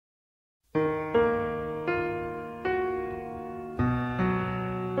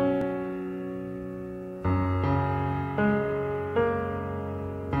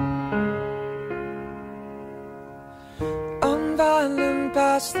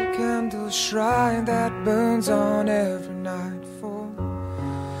the candle shrine that burns on every night for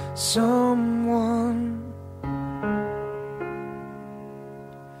someone.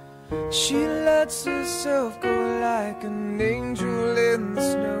 She lets herself go like an angel in the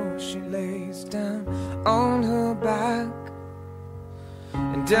snow. She lays down on her back,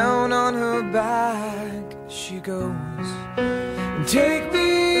 and down on her back she goes. And take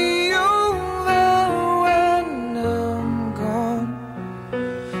me over when I'm gone,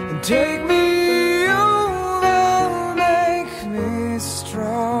 and take me over, make me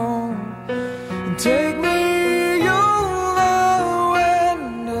strong, and take me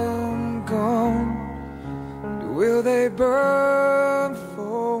will they burn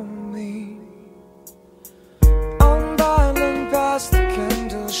for me? I'm violent past the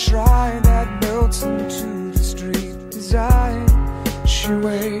candle shrine that melts into the street design. She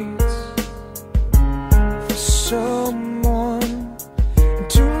waits for someone, and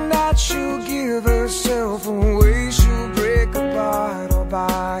tonight she'll give herself away. She'll break apart all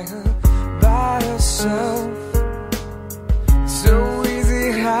by herself. So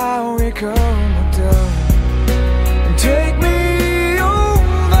easy how we come undone. Take me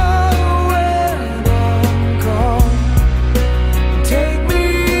over when I'm gone, take me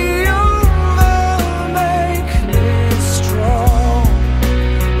over, make me strong,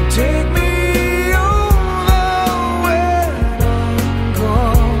 take me over when I'm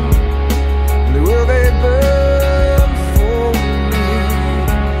gone. And will they burn for me?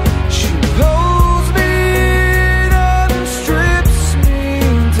 She pulls me and strips me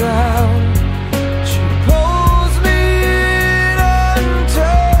down.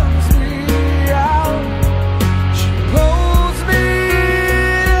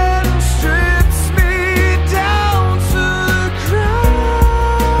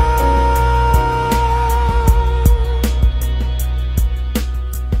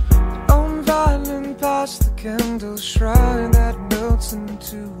 Past the candle shrine that melts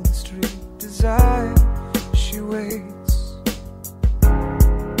into the street design. She waits,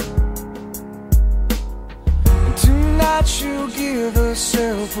 and tonight she'll give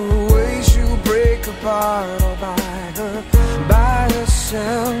herself away. She'll break apart all by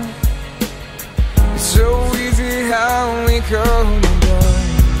herself. It's so easy how we come undone.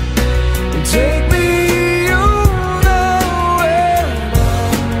 And take me over when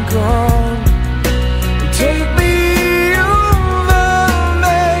I'm gone, take me over,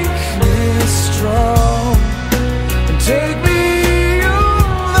 make me strong, and take me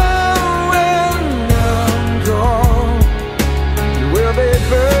over when I'm gone. And will they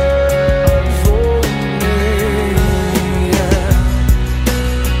burn for me? Yeah.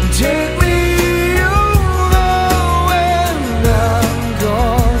 Take me over when I'm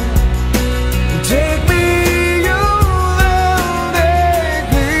gone, and take me over, make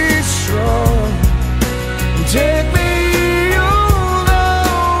me strong. Take me over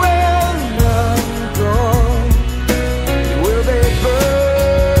when I'm gone. Will they burn?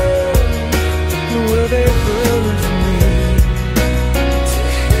 Will they burn for me?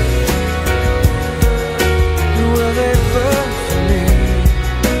 Will they burn for me?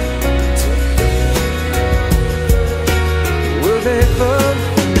 Will they burn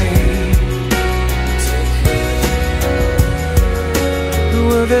for me?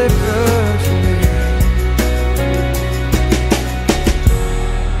 Will they burn?